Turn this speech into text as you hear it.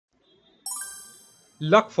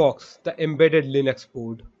Luckfox, the embedded Linux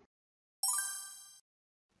board.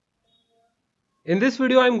 In this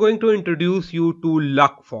video, I am going to introduce you to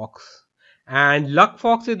Luckfox. And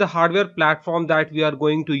Luckfox is the hardware platform that we are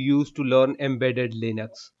going to use to learn embedded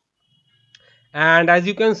Linux. And as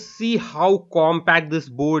you can see how compact this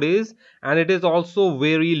board is, and it is also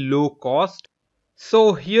very low cost.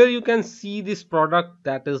 So here you can see this product,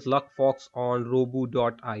 that is Luckfox, on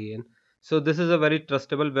robu.in. So this is a very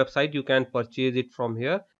trustable website. You can purchase it from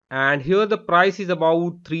here. And here the price is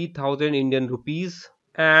about 3000 Indian rupees.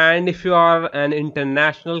 And if you are an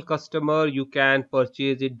international customer, you can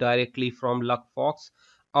purchase it directly from Luckfox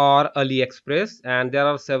or AliExpress. And there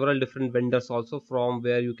are several different vendors also from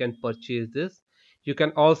where you can purchase this. You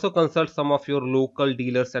can also consult some of your local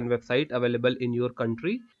dealers and website available in your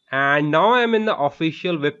country. And now I am in the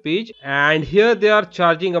official web page, and here they are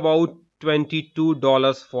charging about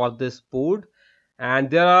 $22 for this board.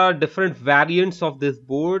 And there are different variants of this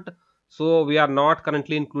board. So we are not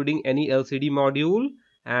currently including any LCD module,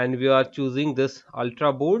 and we are choosing this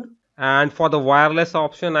ultra board. And for the wireless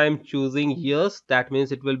option, I am choosing yes. That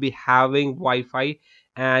means it will be having Wi-Fi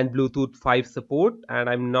and Bluetooth 5 support, and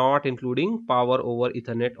I'm not including power over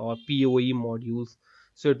Ethernet or PoE modules.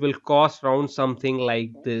 So it will cost around something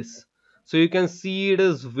like this. So you can see it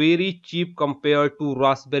is very cheap compared to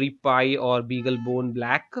Raspberry Pi or BeagleBone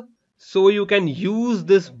Black. So you can use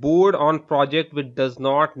this board on project which does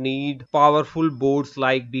not need powerful boards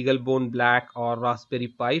like BeagleBone Black or Raspberry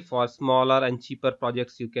Pi. For smaller and cheaper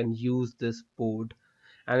projects, you can use this board,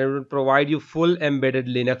 and it will provide you full embedded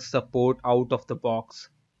Linux support out of the box.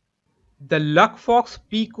 The Luckfox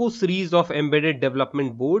Pico series of embedded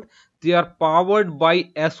development board, they are powered by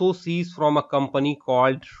SoCs from a company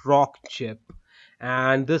called Rockchip.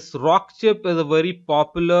 And this Rockchip is a very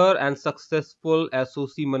popular and successful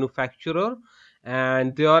SoC manufacturer,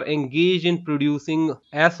 and they are engaged in producing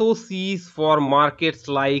SoCs for markets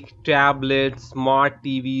like tablets, smart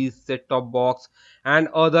TVs, set-top box, and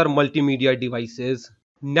other multimedia devices.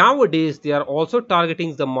 Nowadays, they are also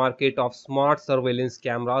targeting the market of smart surveillance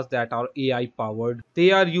cameras that are AI powered.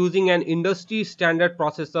 They are using an industry standard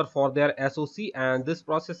processor for their SoC, and this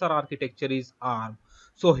processor architecture is ARM.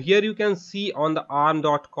 So here you can see on the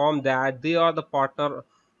arm.com that they are the partner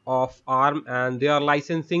of ARM, and they are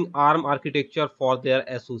licensing ARM architecture for their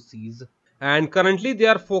SoCs. And currently they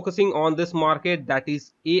are focusing on this market, that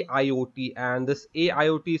is AIoT, and this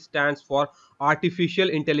AIoT stands for artificial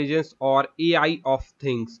intelligence or AI of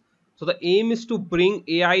things. So the aim is to bring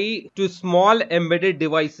AI to small embedded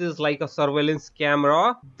devices like a surveillance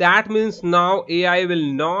camera. That means now AI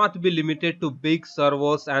will not be limited to big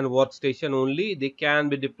servers and workstation only. They can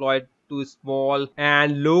be deployed to small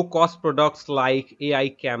and low cost products like AI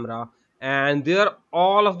camera. And there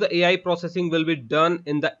all of the AI processing will be done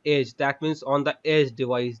in the edge. That means on the edge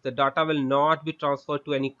device. The data will not be transferred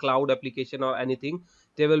to any cloud application or anything.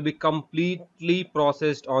 They will be completely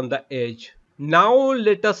processed on the edge. Now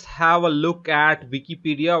let us have a look at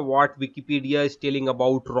Wikipedia, what Wikipedia is telling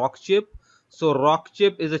about Rockchip. So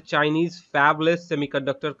Rockchip is a Chinese fabless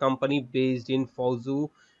semiconductor company based in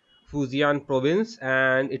Fuzhou, Fujian province,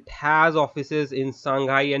 and it has offices in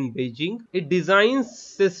Shanghai and Beijing. It designs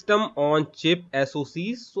system on chip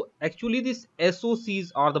SoCs. So actually these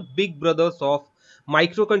SoCs are the big brothers of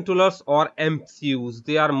microcontrollers or MCUs.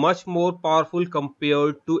 They are much more powerful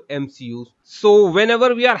compared to MCUs. So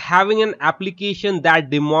whenever we are having an application that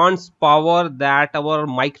demands power that our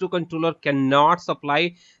microcontroller cannot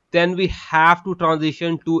supply, then we have to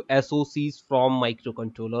transition to SoCs from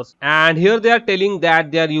microcontrollers. And here they are telling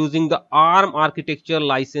that they are using the ARM architecture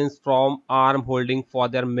license from ARM Holding for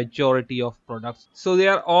their majority of products. So they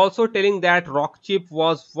are also telling that Rockchip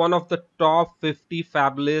was one of the top 50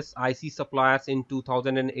 fabless IC suppliers in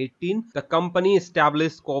 2018. The company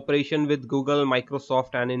established cooperation with Google,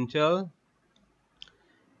 Microsoft, and Intel.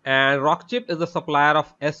 And Rockchip is a supplier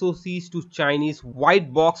of SoCs to Chinese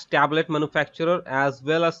white box tablet manufacturer as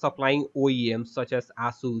well as supplying OEMs such as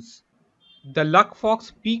Asus. The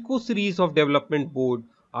Luckfox Pico series of development board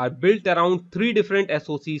are built around three different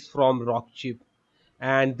SoCs from Rockchip,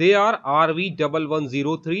 and they are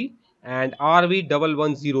RV1103 and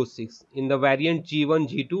RV1106 in the variant G1,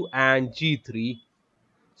 G2 and G3.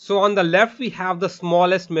 So on the left we have the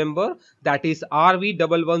smallest member, that is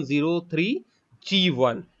RV1103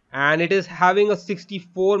 G1, and it is having a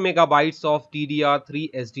 64 megabytes of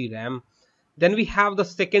DDR3 SDRAM. Then we have the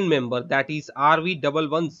second member, that is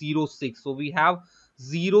RV1106. So we have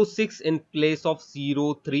 06 in place of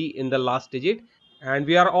 03 in the last digit, and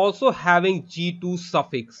we are also having G2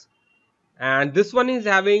 suffix. And this one is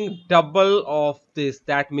having double of this,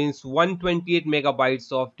 that means 128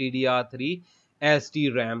 megabytes of DDR3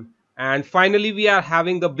 SDRAM. And finally we are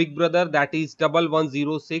having the big brother, that is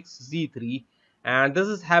 1106Z3, and this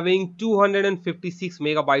is having 256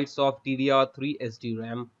 megabytes of DDR3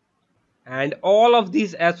 SDRAM. And all of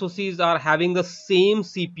these SoCs are having the same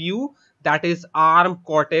CPU, that is ARM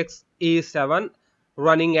Cortex A7,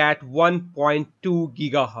 running at 1.2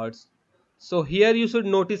 gigahertz. So here you should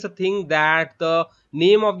notice a thing, that the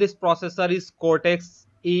name of this processor is Cortex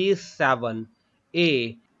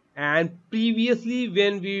A7A, and previously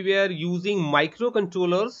when we were using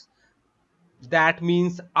microcontrollers, that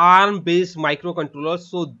means ARM based microcontrollers,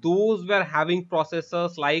 so those were having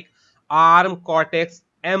processors like ARM Cortex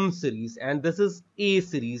M series, and this is A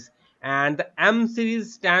series. And the M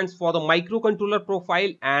series stands for the microcontroller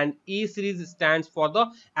profile and A series stands for the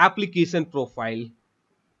application profile.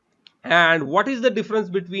 And what is the difference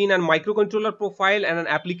between a microcontroller profile and an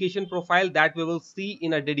application profile, that we will see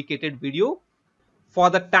in a dedicated video. For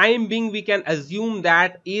the time being, we can assume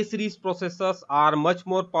that A series processors are much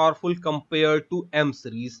more powerful compared to M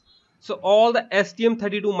series. So all the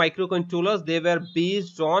STM32 microcontrollers, they were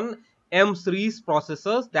based on M series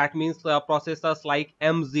processors. That means processors like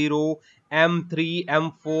M0, M3,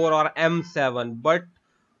 M4 or M7. But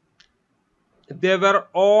they were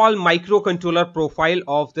all microcontroller profile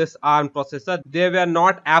of this ARM processor. They were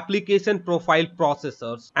not application profile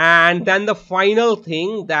processors. And then the final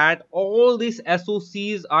thing, that all these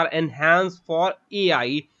SoCs are enhanced for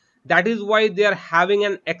AI. That is why they are having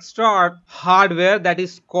an extra hardware that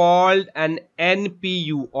is called an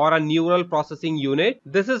NPU, or a neural processing unit.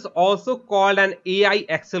 This is also called an AI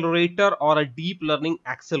accelerator or a deep learning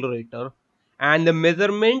accelerator. And the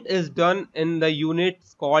measurement is done in the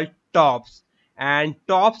units called TOPS, and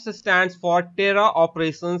TOPS stands for tera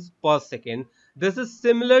operations per second. This is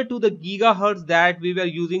similar to the gigahertz that we were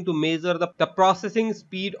using to measure the processing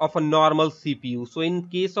speed of a normal CPU. So in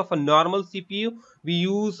case of a normal CPU, we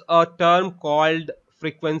use a term called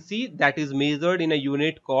frequency that is measured in a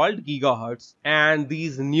unit called gigahertz. And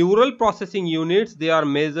these neural processing units, they are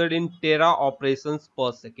measured in tera operations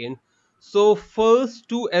per second. So first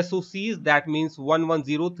two SoCs, that means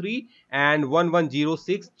 1103 and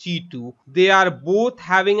 1106 G2, they are both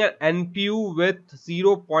having an NPU with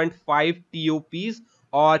 0.5 TOPs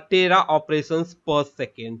or tera operations per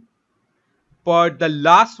second. But the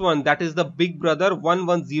last one, that is the big brother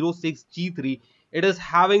 1106 G3, it is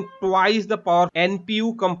having twice the power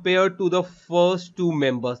NPU compared to the first two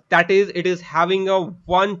members. That is, it is having a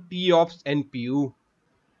 1 TOPS NPU.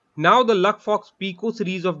 Now the Luckfox Pico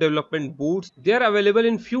series of development boards, they are available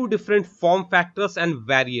in few different form factors and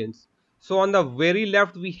variants. So on the very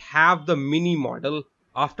left we have the mini model.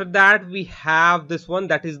 After that we have this one,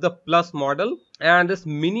 that is the plus model. And this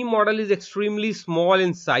mini model is extremely small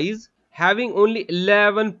in size, having only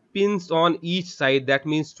 11 pins on each side. That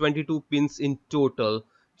means 22 pins in total.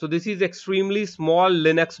 So this is extremely small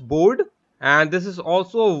Linux board, and this is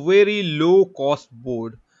also a very low cost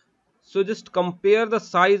board. So just compare the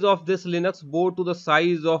size of this Linux board to the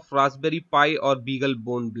size of Raspberry Pi or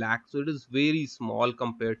BeagleBone Black. So it is very small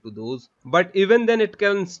compared to those. But even then it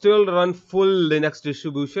can still run full Linux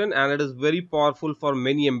distribution, and it is very powerful for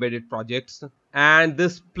many embedded projects. And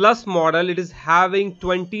this plus model, it is having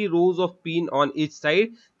 20 rows of pin on each side.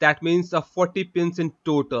 That means 40 pins in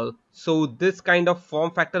total. So this kind of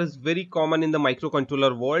form factor is very common in the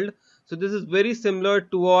microcontroller world. So this is very similar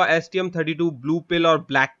to a STM32 blue pill or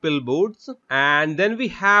black pill boards. And then we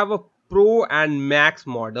have a Pro and Max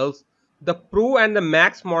models. The Pro and the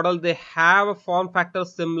Max model, they have a form factor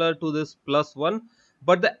similar to this plus one,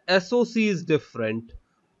 but the SoC is different.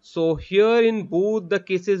 So here in both the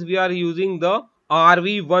cases we are using the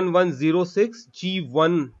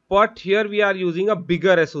RV1106G1, but here we are using a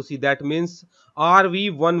bigger SoC, that means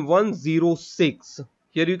RV1106.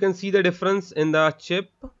 Here you can see the difference in the chip.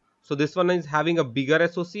 So this one is having a bigger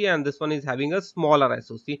SoC and this one is having a smaller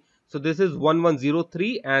SoC. So this is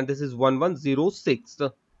 1103 and this is 1106.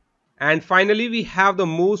 And finally we have the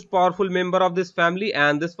most powerful member of this family,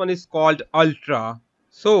 and this one is called Ultra.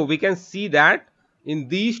 So we can see that in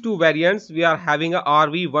these two variants we are having a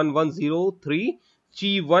RV1103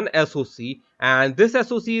 G1 SoC, and this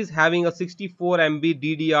SoC is having a 64 MB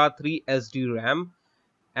DDR3 SDRAM.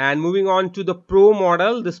 And moving on to the Pro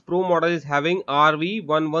model, this Pro model is having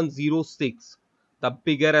RV1106, the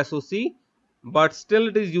bigger SoC, but still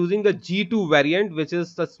it is using the G2 variant, which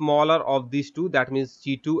is the smaller of these two, that means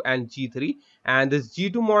G2 and G3. And this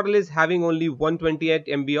G2 model is having only 128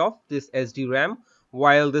 MB of this SDRAM,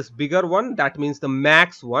 while this bigger one, that means the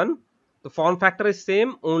Max one, the form factor is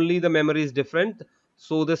same, only the memory is different.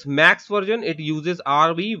 So this max version, it uses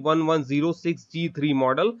RV1106G3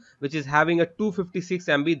 model, which is having a 256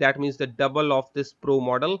 MB, that means the double of this Pro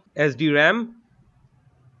model SDRAM.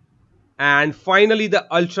 And finally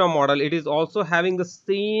the Ultra model, it is also having the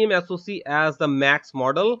same SoC as the Max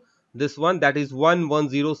model, this one, that is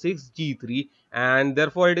 1106G3, and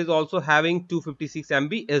therefore it is also having 256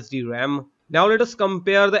 MB SDRAM. Now let us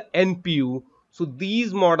compare the NPU. So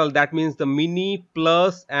these model, that means the Mini,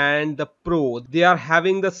 Plus and the Pro, they are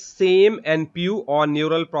having the same NPU or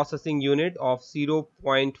neural processing unit of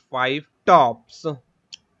 0.5 TOPS,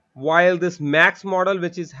 while this Max model,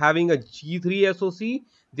 which is having a G3 SoC,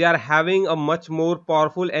 they are having a much more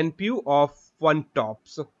powerful NPU of 1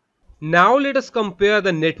 TOPS. Now let us compare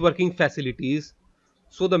the networking facilities.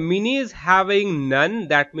 So the Mini is having none,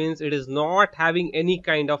 that means it is not having any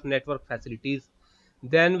kind of network facilities.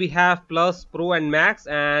 Then we have Plus, Pro and Max,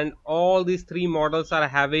 and all these three models are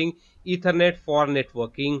having Ethernet for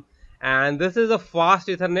networking. And this is a fast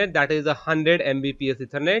Ethernet, that is 100 Mbps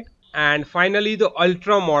Ethernet. And finally the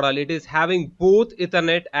Ultra model, it is having both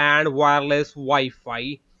Ethernet and wireless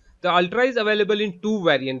Wi-Fi. The Ultra is available in two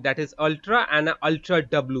variants, that is Ultra and Ultra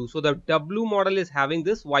W. So the W model is having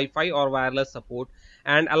this Wi-Fi or wireless support,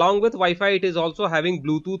 and along with Wi-Fi it is also having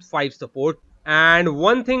Bluetooth 5 support. And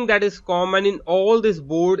one thing that is common in all this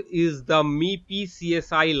board is the MIPI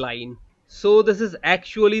CSI line. So this is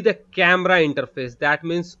actually the camera interface. That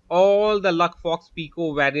means all the Luckfox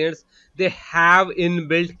Pico variants, they have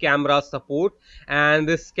inbuilt camera support, and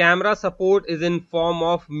this camera support is in form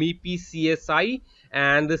of MIPI CSI,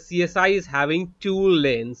 and the CSI is having two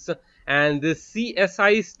lanes, and the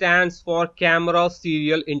CSI stands for camera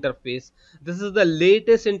serial interface. This is the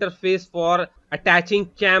latest interface for attaching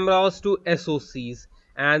cameras to SoCs,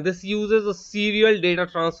 and this uses a serial data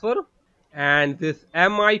transfer. And this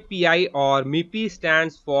MIPI or MIPI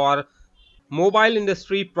stands for Mobile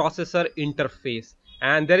Industry Processor Interface.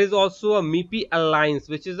 And there is also a MIPI Alliance,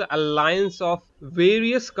 which is an alliance of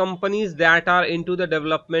various companies that are into the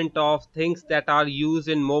development of things that are used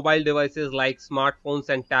in mobile devices like smartphones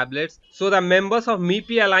and tablets. So the members of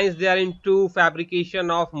MIPI Alliance, they are into fabrication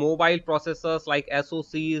of mobile processors like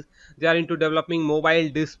SoCs. They are into developing mobile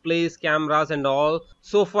displays, cameras and all.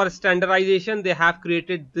 So for standardization, they have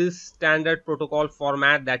created this standard protocol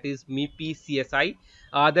format, that is MIPI CSI.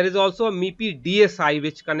 There is also a MIPI DSI,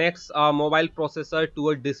 which connects a mobile processor to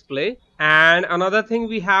a display. And another thing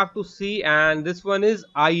we have to see, and this one is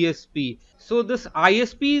ISP. So this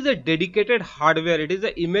ISP is a dedicated hardware. It is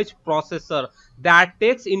an image processor that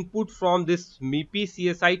takes input from this MIPI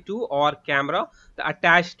CSI2 or camera, the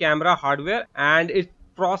attached camera hardware, and it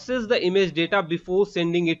processes the image data before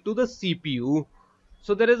sending it to the CPU.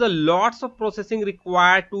 So there is a lots of processing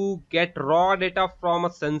required to get raw data from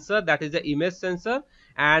a sensor, that is an image sensor,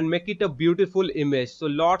 and make it a beautiful image. So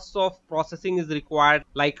lots of processing is required,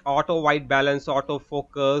 like auto white balance, auto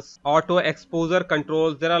focus, auto exposure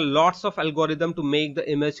controls. There are lots of algorithm to make the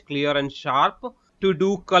image clear and sharp, to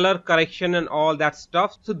do color correction and all that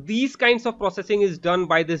stuff. So these kinds of processing is done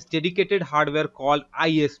by this dedicated hardware called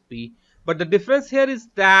ISP. But the difference here is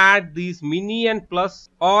that these Mini and Plus,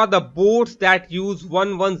 or the boards that use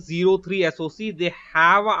 1103 SoC, they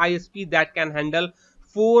have a ISP that can handle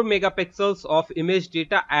 4 megapixels of image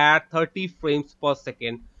data at 30 frames per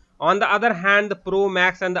second. On the other hand, the Pro,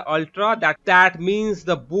 Max and the Ultra, that means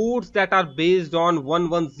the boards that are based on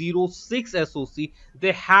 1106 SoC,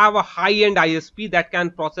 they have a high-end ISP that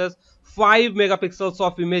can process 5 megapixels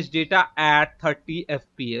of image data at 30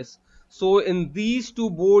 FPS. So in these two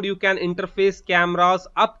boards, you can interface cameras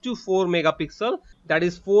up to 4 megapixel, that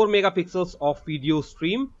is 4 megapixels of video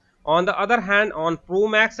stream. On the other hand, on Pro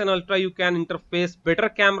Max and Ultra, you can interface better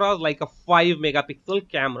cameras like a 5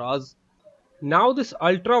 megapixel cameras. Now this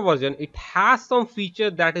Ultra version, it has some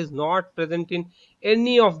feature that is not present in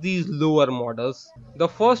any of these lower models. The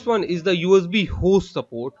first one is the USB host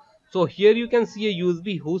support. So here you can see a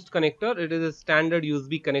USB host connector. It is a standard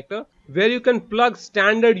USB connector where you can plug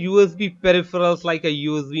standard USB peripherals like a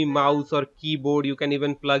USB mouse or keyboard. You can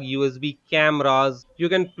even plug USB cameras. You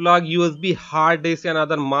can plug USB hard disk and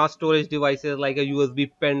other mass storage devices like a USB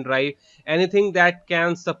pen drive. Anything that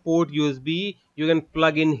can support USB, you can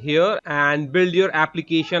plug in here and build your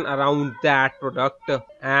application around that product.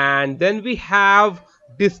 And then we have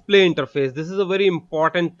display interface. This is a very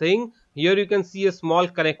important thing. Here you can see a small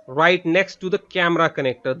connect right next to the camera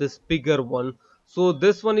connector, this bigger one. So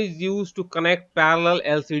this one is used to connect parallel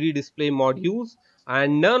LCD display modules,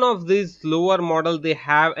 and none of these lower model they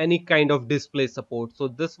have any kind of display support. So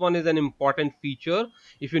this one is an important feature.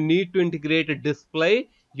 If you need to integrate a display,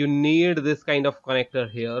 you need this kind of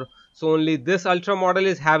connector here. So only this Ultra model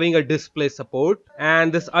is having a display support,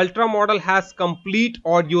 and this Ultra model has complete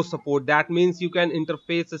audio support. That means you can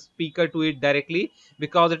interface a speaker to it directly,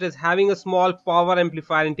 because it is having a small power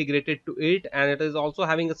amplifier integrated to it, and it is also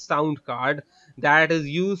having a sound card that is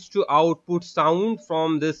used to output sound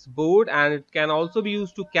from this board, and it can also be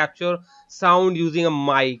used to capture sound using a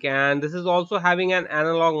mic. And this is also having an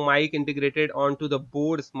analog mic integrated onto the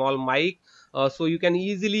board, small mic, so you can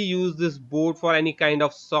easily use this board for any kind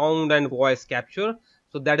of sound and voice capture.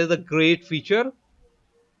 So that is a great feature.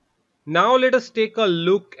 Now let us take a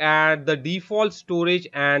look at the default storage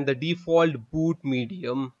and the default boot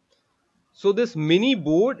medium. So this mini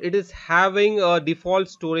board, it is having a default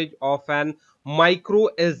storage of an micro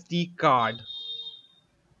SD card,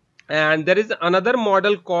 and there is another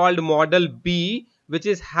model called model B, which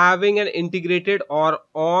is having an integrated or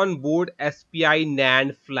on-board SPI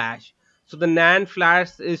NAND flash. So the NAND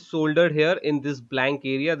flash is soldered here in this blank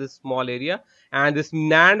area, this small area, and this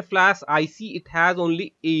NAND flash IC, it has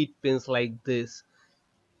only 8 pins like this,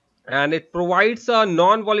 and it provides a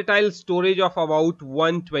non-volatile storage of about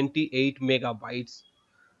 128 megabytes.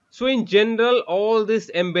 So in general, all this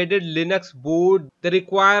embedded Linux board, they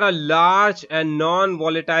require a large and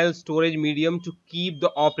non-volatile storage medium to keep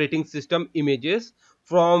the operating system images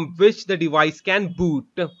from which the device can boot.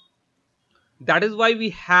 That is why we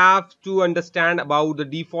have to understand about the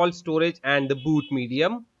default storage and the boot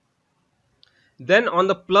medium. Then on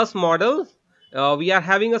the Plus model, we are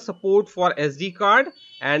having a support for SD card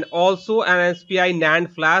and also an SPI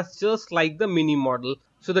NAND flash, just like the mini model.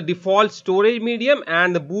 So the default storage medium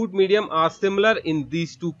and the boot medium are similar in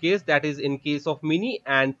these two cases, that is in case of mini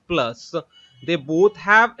and Plus. They both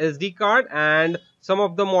have SD card, and some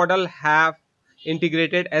of the model have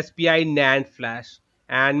integrated SPI NAND flash,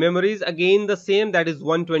 and memory is again the same, that is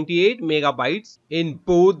 128 megabytes in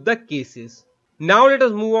both the cases. Now let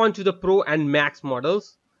us move on to the Pro and Max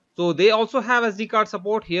models. So they also have SD card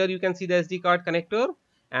support. Here you can see the SD card connector,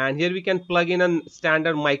 and here we can plug in a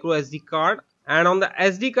standard micro SD card, and on the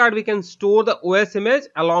SD card we can store the OS image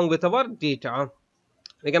along with our data.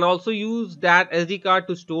 We can also use that SD card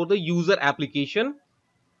to store the user application.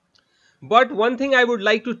 But one thing I would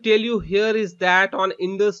like to tell you here is that on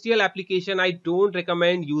industrial application, I don't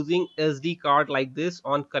recommend using SD card like this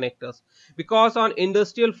on connectors, because on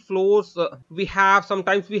industrial floors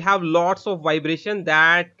sometimes we have lots of vibration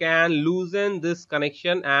that can loosen this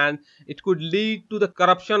connection, and it could lead to the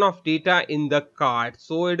corruption of data in the card.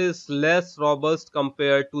 So it is less robust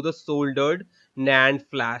compared to the soldered NAND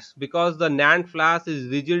flash, because the NAND flash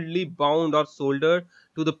is rigidly bound or soldered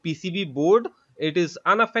to the PCB board. It is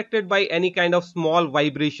unaffected by any kind of small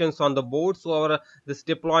vibrations on the board, so this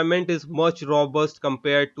deployment is much robust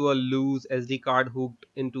compared to a loose SD card hooked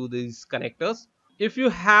into these connectors. If you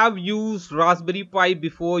have used Raspberry Pi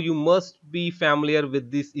before, you must be familiar with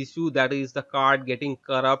this issue, that is the card getting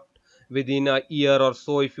corrupt within a year or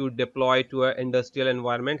so if you deploy to an industrial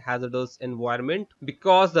environment, hazardous environment,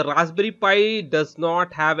 because the Raspberry Pi does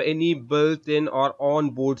not have any built-in or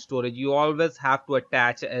on-board storage. You always have to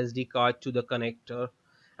attach a SD card to the connector,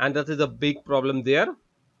 and that is a big problem there.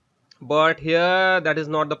 But here that is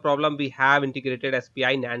not the problem. We have integrated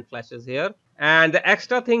SPI NAND flashes here, and the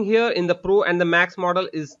extra thing here in the Pro and the Max model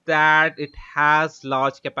is that it has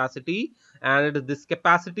large capacity, and this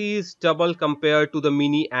capacity is double compared to the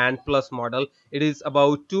mini and Plus model. It is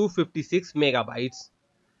about 256 megabytes.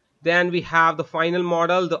 Then we have the final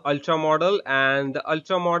model, the Ultra model, and the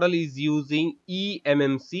Ultra model is using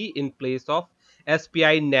eMMC in place of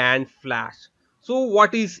SPI NAND flash. So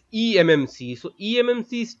what is eMMC? So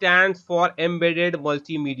eMMC stands for Embedded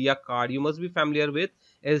Multimedia Card. You must be familiar with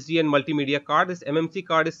SD and multimedia card. This MMC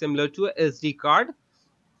card is similar to a SD card,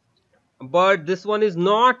 but this one is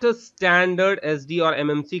not a standard SD or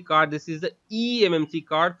MMC card. This is the eMMC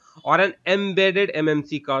card or an embedded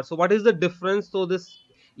MMC card. So what is the difference? So this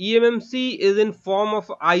eMMC is in form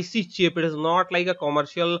of IC chip. It is not like a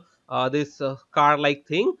commercial card like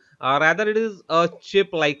thing. Rather it is a chip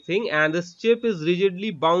like thing, and this chip is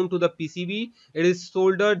rigidly bound to the PCB. It is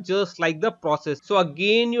soldered just like the process. So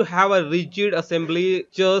again you have a rigid assembly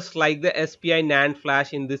just like the SPI NAND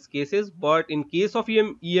flash in this cases, but in case of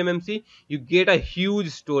eMMC you get a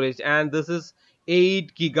huge storage, and this is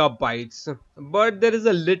 8 gigabytes. But there is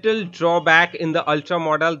a little drawback in the Ultra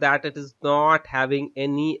model, that it is not having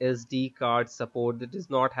any SD card support. It is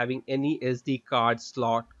not having any SD card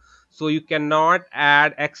slot. So you cannot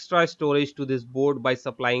add extra storage to this board by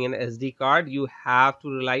supplying an SD card. You have to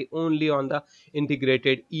rely only on the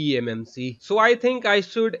integrated eMMC. So I think I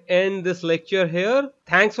should end this lecture here.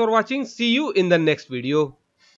 Thanks for watching. See you in the next video.